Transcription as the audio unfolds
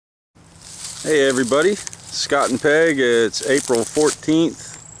Hey everybody, Scott and Peg. It's April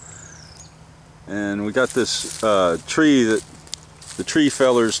 14th and we got this tree that the tree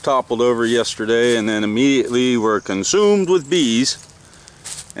fellers toppled over yesterday, and then immediately were consumed with bees,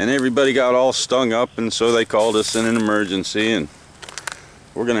 and everybody got all stung up, and so they called us in an emergency, and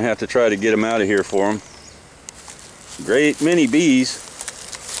we're gonna have to try to get them out of here for them. Great many bees.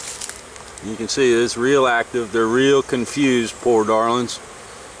 You can see it's real active. They're real confused, poor darlings.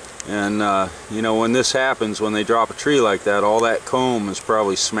 And you know, when this happens, when they drop a tree like that, all that comb is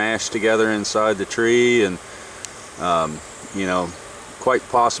probably smashed together inside the tree, and you know, quite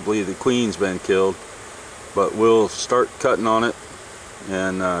possibly the queen's been killed. But we'll start cutting on it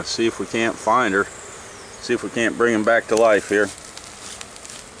and see if we can't find her, see if we can't bring them back to life here.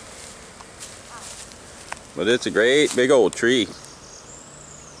 But it's a great big old tree,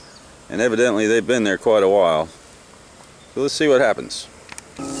 and evidently they've been there quite a while. So let's see what happens.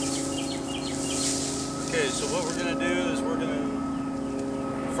 Okay, so what we're going to do is we're going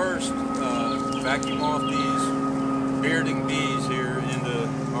to first vacuum off these bearding bees here into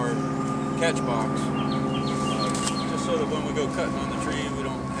our catch box, just so that when we go cutting on the tree we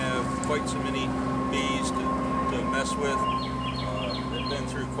don't have quite so many bees to mess with. They've been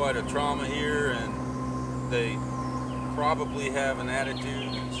through quite a trauma here, and they probably have an attitude,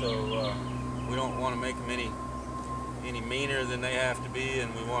 and so we don't want to make them any meaner than they have to be,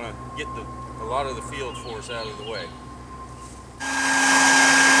 and we want to get a lot of the field force out of the way.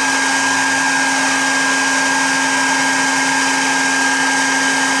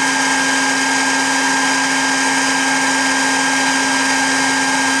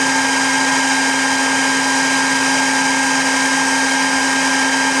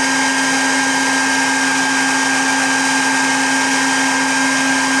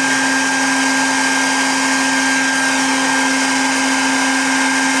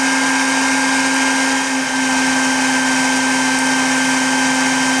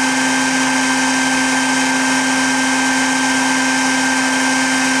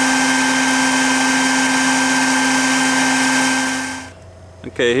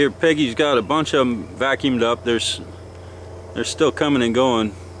 Okay, here Peggy's got a bunch of them vacuumed up. They're still coming and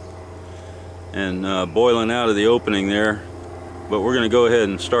going and boiling out of the opening there, but we're going to go ahead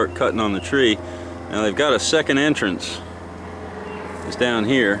and start cutting on the tree. Now they've got a second entrance. It's down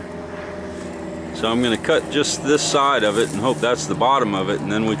here, so I'm going to cut just this side of it and hope that's the bottom of it,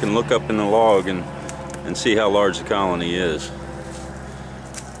 and then we can look up in the log and see how large the colony is.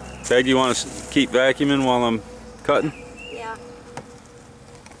 Peg, you want to keep vacuuming while I'm cutting? Yeah.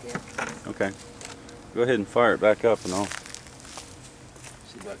 Okay. Go ahead and fire it back up and I'll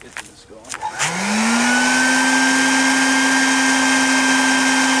see if I get this going.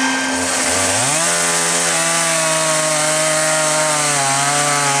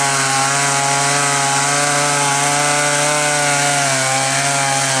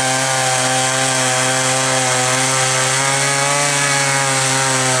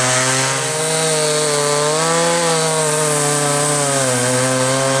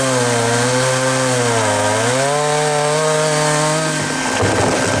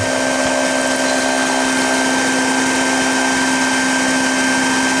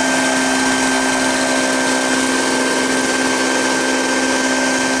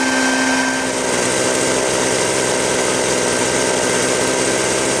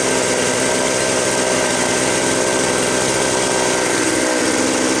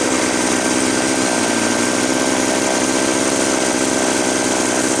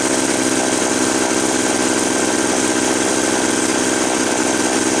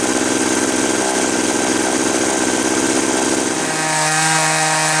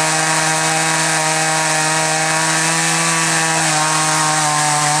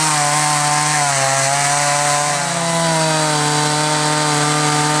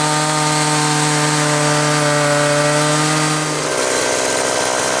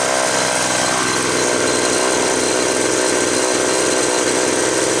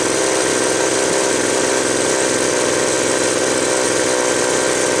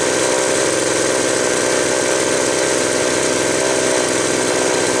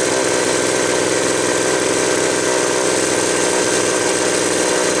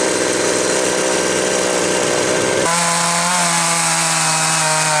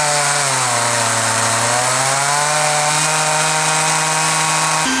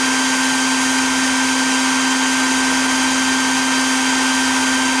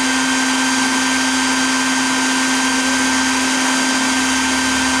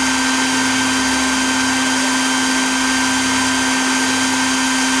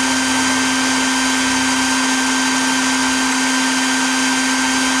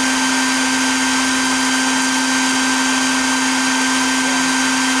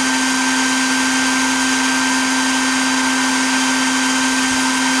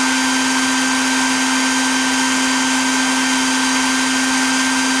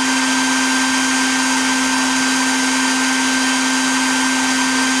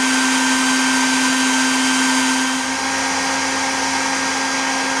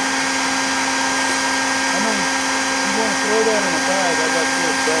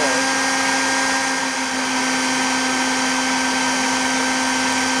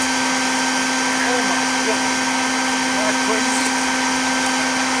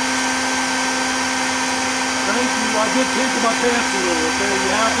 good pinch of my pants a little, okay? You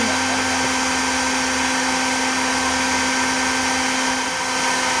happy?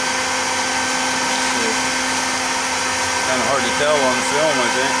 Kind of hard to tell on the film, I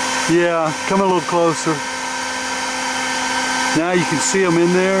think. Yeah, come a little closer. Now you can see them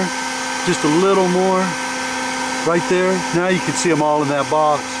in there, just a little more. Right there. Now you can see them all in that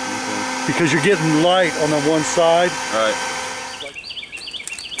box. Okay. Because you're getting light on the one side. Right.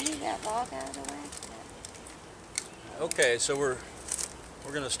 Move that log out of the way. Okay, so we're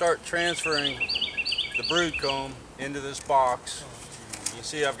going to start transferring the brood comb into this box. You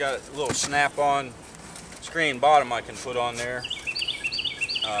see I've got a little snap-on screen bottom I can put on there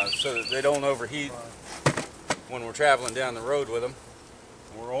so that they don't overheat when we're traveling down the road with them.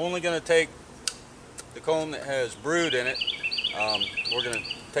 We're only going to take the comb that has brood in it. We're going to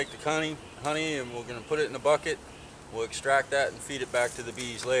take the honey and we're going to put it in a bucket. We'll extract that and feed it back to the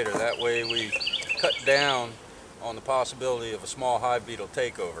bees later. That way we cut down on the possibility of a small hive beetle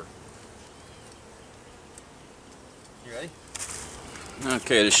takeover. You ready?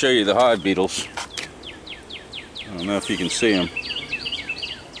 Okay, to show you the hive beetles. I don't know if you can see them.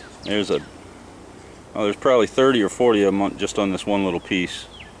 There's probably 30 or 40 of them just on this one little piece.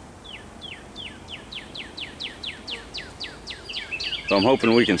 So I'm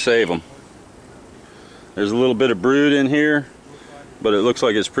hoping we can save them. There's a little bit of brood in here, but it looks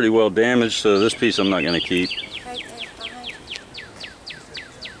like it's pretty well damaged, so this piece I'm not going to keep. Right there, behind you.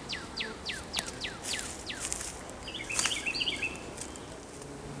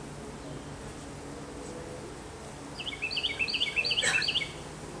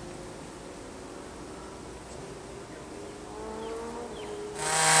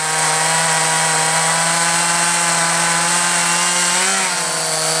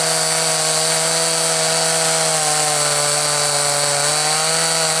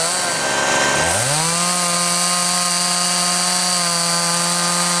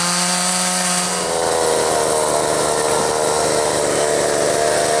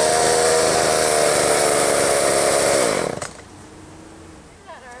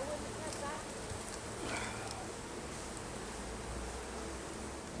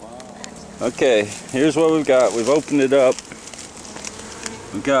 Okay, here's what we've got. We've opened it up.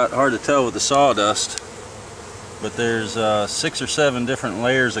 We've got, hard to tell with the sawdust, but there's 6 or 7 different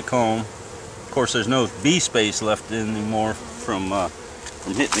layers of comb. Of course, there's no bee space left anymore from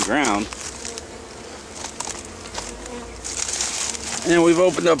hitting the ground. And we've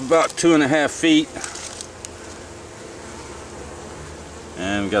opened up about 2.5 feet.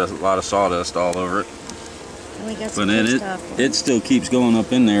 And we've got a lot of sawdust all over it. And we got But some then good stuff. it still keeps going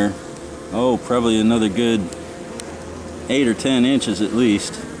up in there. Oh, probably another good 8 or 10 inches at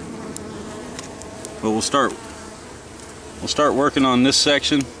least. But we'll start working on this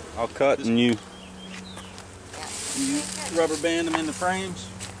section. I'll cut and you rubber band them in the frames.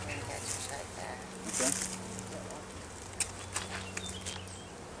 Okay.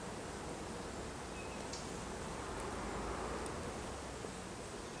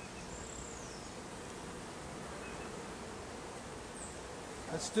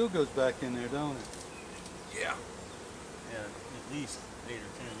 That still goes back in there, don't it? Yeah. Yeah, at least 8 or 10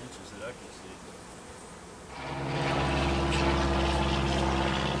 inches that I can see.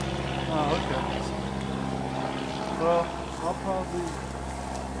 Oh, okay. Well, I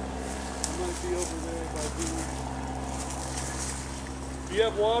might be over there by doing. Do you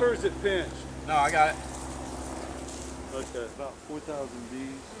have water or is it pinched? No, I got it. Okay, about 4,000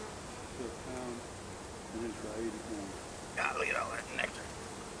 bees to a pound, and it's about 80 pounds. God, look at all that nectar.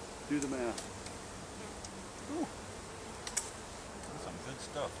 Do the math. Ooh. That's some good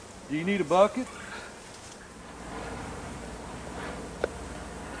stuff. Do you need a bucket?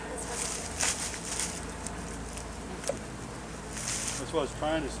 That's what I was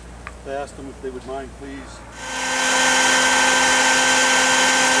trying to ask them if they would mind, please.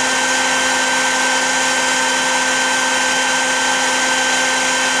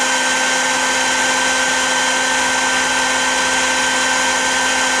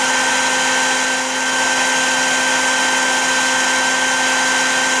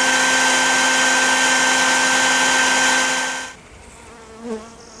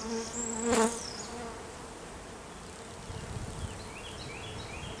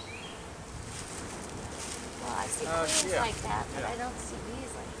 Well, I see queens yeah. like that, but Yeah. I don't see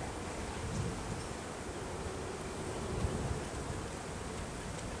bees like that.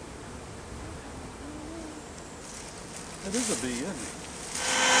 That is a bee, isn't it?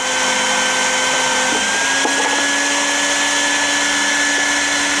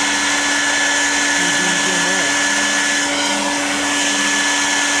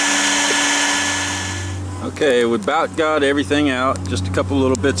 Okay, we about got everything out. Just a couple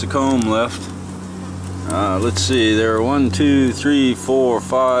little bits of comb left. Let's see, there are 1, 2, 3, 4,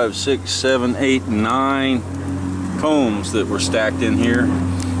 5, 6, 7, 8, 9 combs that were stacked in here.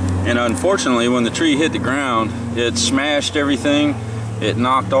 And unfortunately, when the tree hit the ground, it smashed everything. It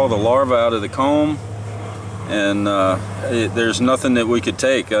knocked all the larvae out of the comb, and there's nothing that we could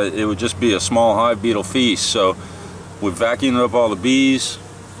take. It would just be a small hive beetle feast. So we've vacuumed up all the bees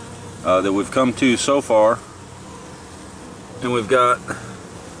that we've come to so far, and we've got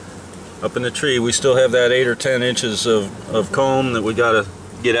up in the tree, we still have that 8 or 10 inches of comb that we got to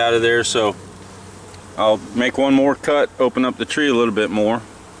get out of there. So I'll make one more cut, open up the tree a little bit more,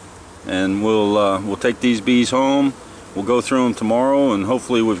 and we'll take these bees home. We'll go through them tomorrow, and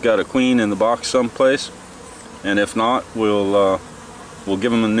hopefully we've got a queen in the box someplace. And if not, we'll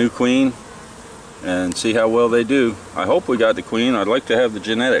give them a new queen and see how well they do. I hope we got the queen. I'd like to have the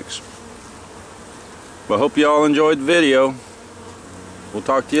genetics. But hope you all enjoyed the video. We'll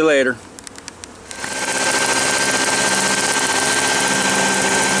talk to you later.